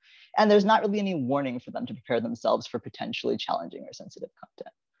difficult. And there's not really any warning for them to prepare themselves for potentially challenging or sensitive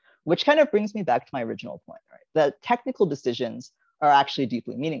content, which kind of brings me back to my original point, right? That technical decisions are actually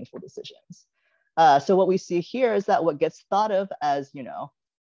deeply meaningful decisions. So what we see here is that what gets thought of as, you know,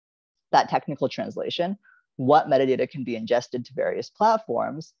 that technical translation, what metadata can be ingested to various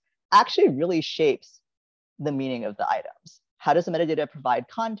platforms, actually really shapes the meaning of the items. How does the metadata provide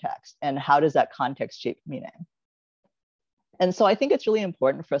context, and how does that context shape meaning? And so I think it's really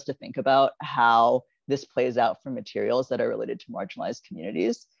important for us to think about how this plays out for materials that are related to marginalized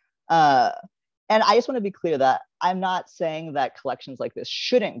communities. And I just want to be clear that I'm not saying that collections like this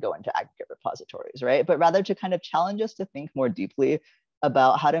shouldn't go into aggregate repositories, right? But rather to kind of challenge us to think more deeply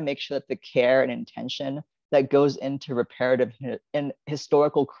about how to make sure that the care and intention that goes into reparative and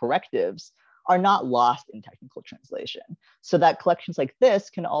historical correctives are not lost in technical translation, so that collections like this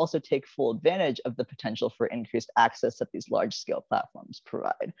can also take full advantage of the potential for increased access that these large-scale platforms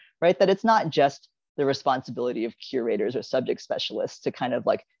provide, right? That it's not just the responsibility of curators or subject specialists to kind of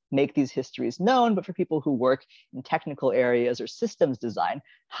like make these histories known, but for people who work in technical areas or systems design,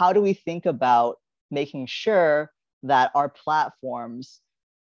 how do we think about making sure that our platforms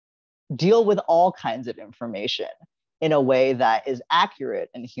deal with all kinds of information in a way that is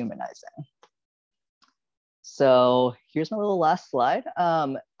accurate and humanizing? So here's my little last slide.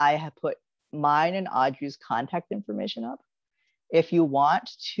 I have put mine and Audrey's contact information up. If you want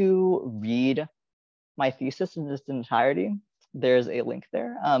to read my thesis in its entirety, there's a link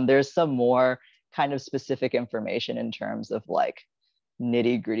there. There's some more kind of specific information in terms of like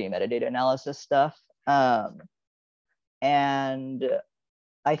nitty-gritty metadata analysis stuff. And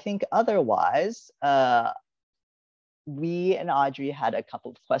I think otherwise, we and Audrey had a couple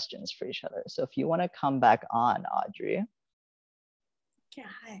of questions for each other. So if you want to come back on, Audrey. Yeah,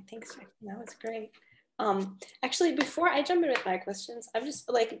 hi, thanks, Jackson. That was great. Actually, before I jump in with my questions, I'm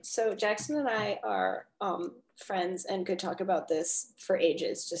just like, so Jackson and I are friends and could talk about this for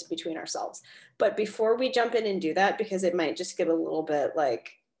ages just between ourselves. But before we jump in and do that, because it might just get a little bit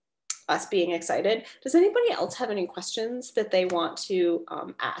like us being excited, does anybody else have any questions that they want to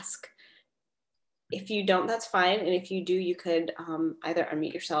ask? If you don't, that's fine. And if you do, you could either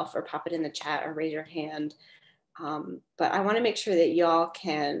unmute yourself or pop it in the chat or raise your hand. But I want to make sure that y'all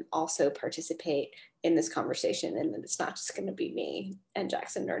can also participate in this conversation, and that it's not just going to be me and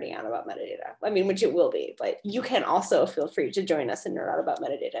Jackson nerding out about metadata. I mean, which it will be, but you can also feel free to join us and nerd out about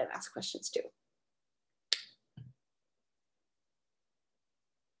metadata and ask questions too.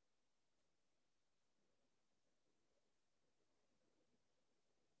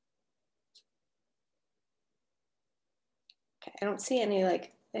 Okay, I don't see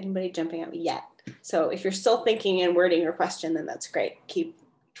anybody jumping out yet. So if you're still thinking and wording your question, then that's great.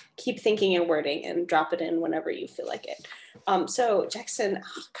 Keep thinking and wording and drop it in whenever you feel like it. So Jackson,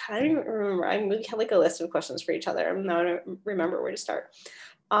 oh God, I don't even remember. We had like a list of questions for each other. I'm not gonna remember where to start.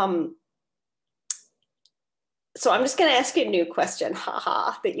 So I'm just gonna ask you a new question,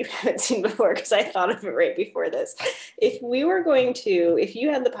 haha, that you haven't seen before, because I thought of it right before this. If you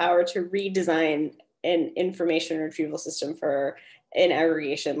had the power to redesign an information retrieval system for an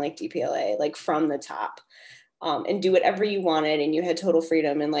aggregation like DPLA, like from the top, and do whatever you wanted, and you had total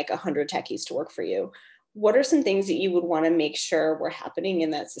freedom and like 100 techies to work for you, what are some things that you would want to make sure were happening in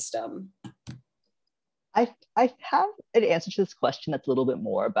that system? I have an answer to this question that's a little bit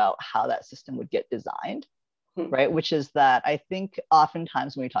more about how that system would get designed, right? Which is that I think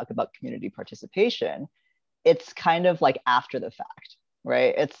oftentimes when we talk about community participation, it's kind of like after the fact,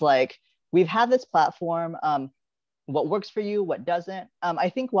 right? It's like, we've had this platform, what works for you, what doesn't. I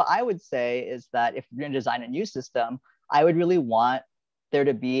think what I would say is that if you're gonna design a new system, I would really want there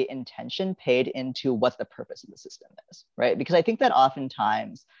to be intention paid into what the purpose of the system is, right? Because I think that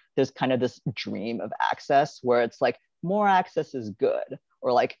oftentimes there's kind of this dream of access where it's like more access is good,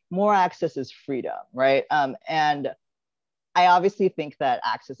 or like more access is freedom, right? And I obviously think that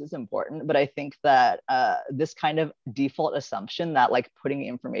access is important, but I think that this kind of default assumption that like putting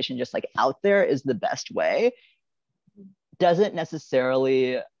information just like out there is the best way doesn't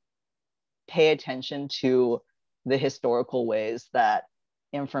necessarily pay attention to the historical ways that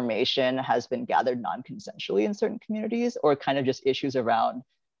information has been gathered non-consensually in certain communities, or kind of just issues around,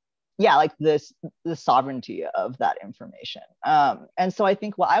 yeah, like the sovereignty of that information. And so I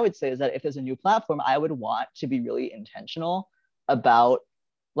think what I would say is that if there's a new platform, I would want to be really intentional about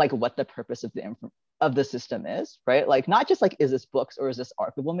like what the purpose of the system is, right? Like not just like, is this books or is this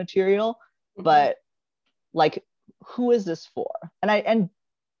archival material, but like, who is this for? And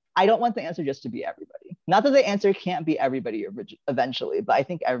I don't want the answer just to be everybody. Not that the answer can't be everybody eventually, but I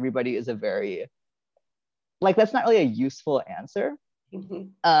think everybody is a very, like, that's not really a useful answer.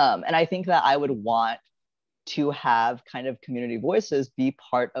 And I think that I would want to have kind of community voices be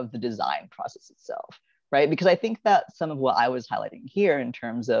part of the design process itself, right? Because I think that some of what I was highlighting here in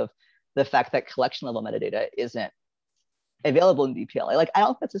terms of the fact that collection level metadata isn't available in DPLA, like, I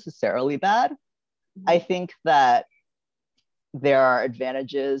don't think that's necessarily bad. I think that there are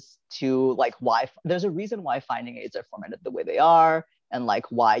advantages to like why there's a reason why finding aids are formatted the way they are, and like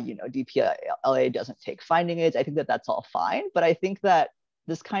why, you know, DPLA doesn't take finding aids. I think that that's all fine. But I think that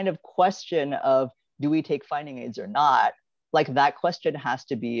this kind of question of, do we take finding aids or not? Like that question has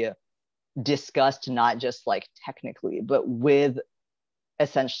to be discussed, not just like technically, but with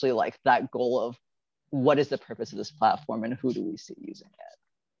essentially like that goal of what is the purpose of this platform and who do we see using it?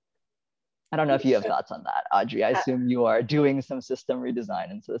 I don't know if you have thoughts on that, Audrey. I assume you are doing some system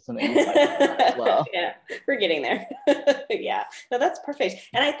redesign, and so that's something you might as well. Yeah, we're getting there. Yeah, no, that's perfect.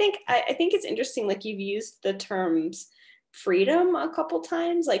 And I think it's interesting, like you've used the terms freedom a couple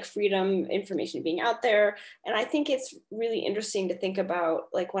times, like freedom, information being out there. And I think it's really interesting to think about,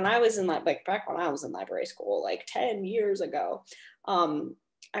 like when I was in back when I was in library school, like 10 years ago,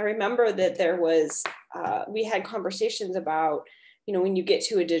 I remember that there was, we had conversations about, you know, when you get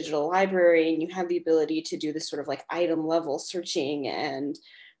to a digital library and you have the ability to do this sort of like item level searching, and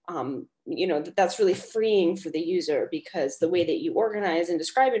you know, that's really freeing for the user, because the way that you organize and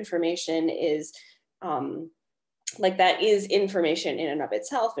describe information is like that is information in and of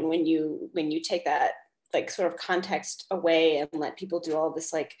itself. And when you take that like sort of context away and let people do all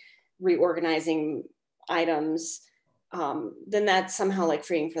this like reorganizing items, then that's somehow like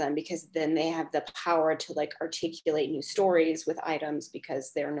freeing for them, because then they have the power to like articulate new stories with items,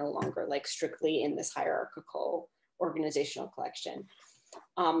 because they're no longer like strictly in this hierarchical organizational collection.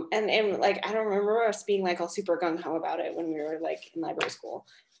 And like, I don't remember us being like all super gung-ho about it when we were like in library school.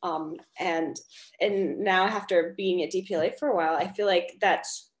 And now after being at DPLA for a while, I feel like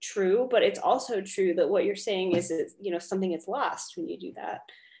that's true, but it's also true that what you're saying is, you know, something is lost when you do that.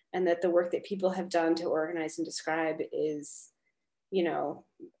 And that the work that people have done to organize and describe is, you know,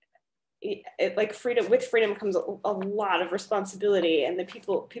 like freedom, with freedom comes a lot of responsibility, and the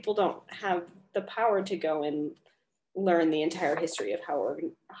people don't have the power to go and learn the entire history of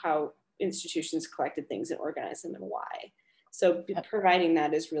how institutions collected things and organized them and why. So providing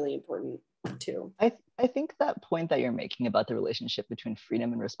that is really important too. I think that point that you're making about the relationship between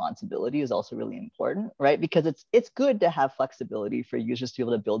freedom and responsibility is also really important, right? Because it's good to have flexibility for users to be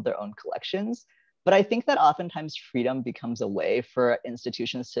able to build their own collections. But I think that oftentimes freedom becomes a way for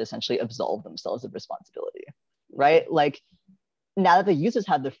institutions to essentially absolve themselves of responsibility, right? Like now that the users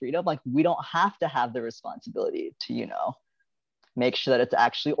have the freedom, like we don't have to have the responsibility to, you know, make sure that it's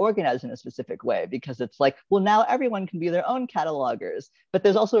actually organized in a specific way, because it's like, well, now everyone can be their own catalogers. But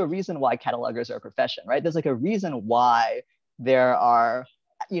there's also a reason why catalogers are a profession, right? There's like a reason why there are,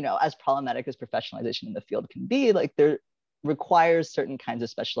 you know, as problematic as professionalization in the field can be, like there requires certain kinds of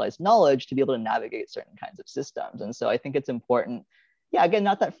specialized knowledge to be able to navigate certain kinds of systems. And so I think it's important, yeah, again,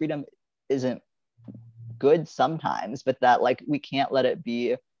 not that freedom isn't good sometimes, but that like we can't let it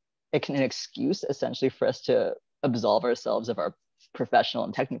be an excuse essentially for us to absolve ourselves of our professional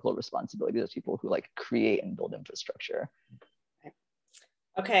and technical responsibilities as people who like create and build infrastructure.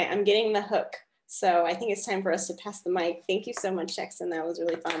 Okay, I'm getting the hook. So I think it's time for us to pass the mic. Thank you so much, Jackson. That was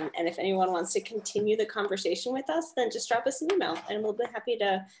really fun. And if anyone wants to continue the conversation with us, then just drop us an email and we'll be happy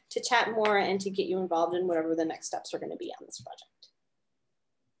to chat more and to get you involved in whatever the next steps are going to be on this project.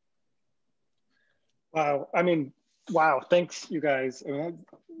 Wow, I mean, wow, thanks you guys.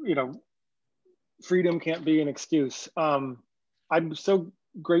 You know, freedom can't be an excuse. I'm so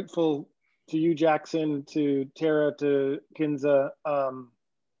grateful to you, Jackson, to Tara, to Kinza,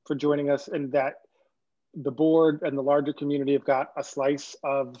 for joining us, and that the board and the larger community have got a slice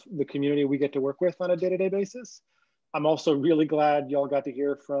of the community we get to work with on a day-to-day basis. I'm also really glad y'all got to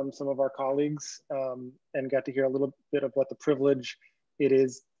hear from some of our colleagues and got to hear a little bit of what the privilege it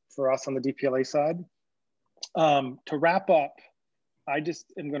is for us on the DPLA side. To wrap up, I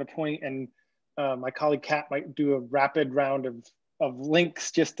just am going to point, and my colleague Kat might do a rapid round of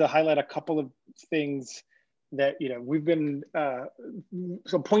links just to highlight a couple of things that, you know, we've been,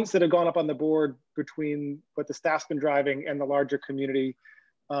 some points that have gone up on the board between what the staff's been driving and the larger community.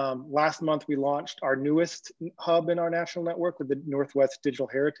 Last month, we launched our newest hub in our national network with the Northwest Digital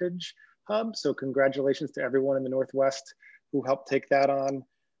Heritage Hub. So congratulations to everyone in the Northwest who helped take that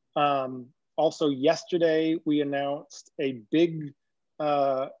on. Also yesterday, we announced a big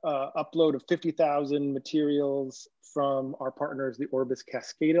upload of 50,000 materials from our partners, the Orbis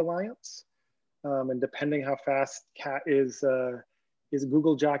Cascade Alliance. And depending how fast Kat is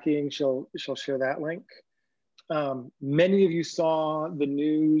Google jockeying, she'll share that link. Many of you saw the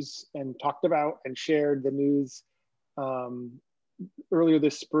news and talked about and shared the news earlier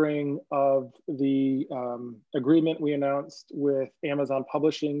this spring of the agreement we announced with Amazon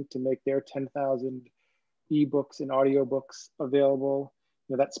Publishing to make their 10,000 ebooks and audiobooks available.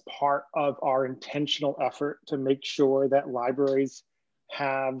 You know, that's part of our intentional effort to make sure that libraries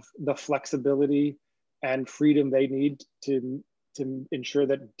have the flexibility and freedom they need to ensure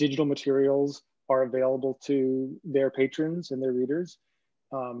that digital materials are available to their patrons and their readers.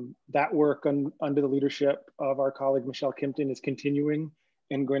 That work under the leadership of our colleague Michelle Kimpton is continuing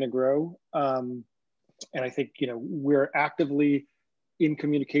and going to grow. And I think, you know, we're actively in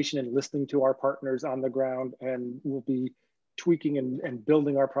communication and listening to our partners on the ground, and we'll be tweaking and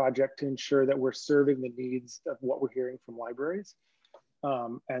building our project to ensure that we're serving the needs of what we're hearing from libraries.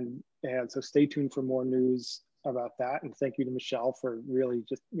 And so stay tuned for more news about that. And thank you to Michelle for really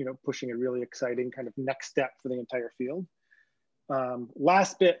just, you know, pushing a really exciting kind of next step for the entire field.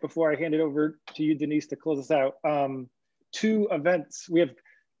 Last bit before I hand it over to you, Denise, to close us out. 2 events. We have,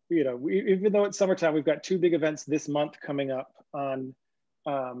 you know, even though it's summertime, we've got 2 big events this month coming up. On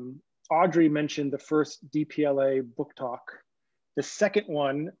Audrey mentioned the first DPLA book talk. The second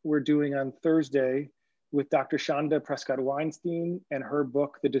one we're doing on Thursday with Dr. Shonda Prescott-Weinstein and her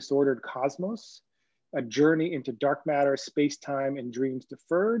book, The Disordered Cosmos, a journey into dark matter, space-time, and dreams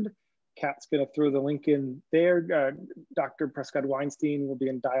deferred. Kat's gonna throw the link in there. Dr. Prescott-Weinstein will be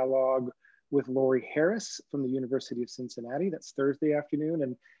in dialogue with Lori Harris from the University of Cincinnati. That's Thursday afternoon.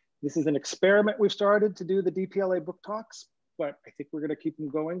 And this is an experiment we've started to do the DPLA book talks, but I think we're gonna keep them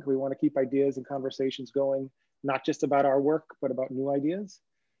going. We wanna keep ideas and conversations going, not just about our work, but about new ideas.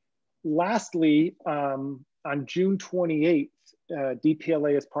 Lastly, on June 28th,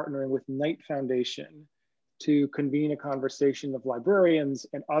 DPLA is partnering with Knight Foundation to convene a conversation of librarians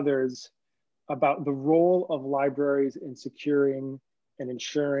and others about the role of libraries in securing and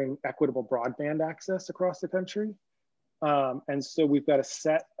ensuring equitable broadband access across the country. And so we've got a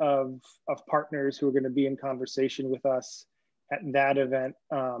set of partners who are going to be in conversation with us at that event,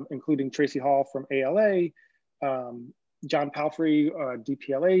 including Tracy Hall from ALA, John Palfrey,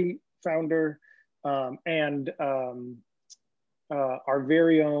 DPLA founder, and our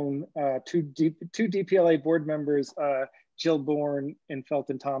very own two DPLA board members, Jill Bourne and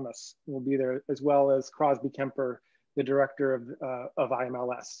Felton Thomas will be there, as well as Crosby Kemper, the director of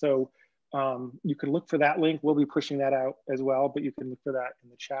IMLS. So you can look for that link. We'll be pushing that out as well, but you can look for that in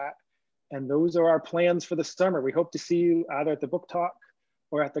the chat. And those are our plans for the summer. We hope to see you either at the book talk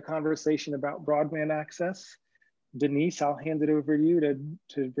or at the conversation about broadband access. Denise, I'll hand it over to you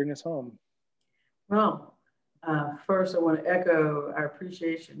to bring us home. Well, first I want to echo our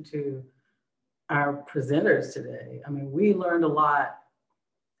appreciation to our presenters today. I mean, we learned a lot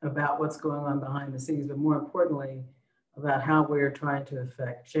about what's going on behind the scenes, but more importantly, about how we're trying to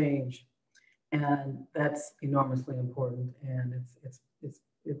affect change. And that's enormously important. And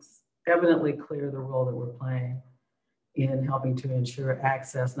it's evidently clear the role that we're playing in helping to ensure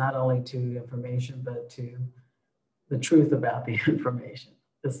access, not only to information, but to the truth about the information.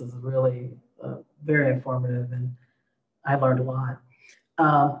 This is really very informative, and I learned a lot.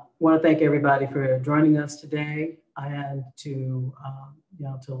 Want to thank everybody for joining us today. And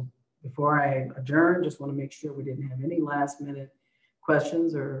before I adjourn, just want to make sure we didn't have any last minute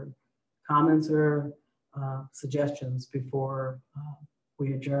questions or comments or suggestions before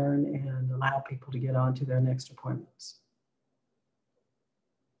we adjourn and allow people to get on to their next appointments.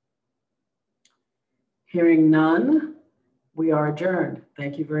 Hearing none, we are adjourned.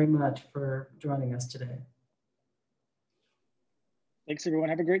 Thank you very much for joining us today. Thanks, everyone.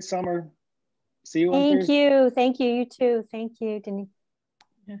 Have a great summer. See you on Thursday. Thank you. Thank you. You too. Thank you, Denise.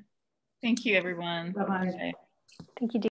 Thank you, everyone. Bye-bye. Thank you.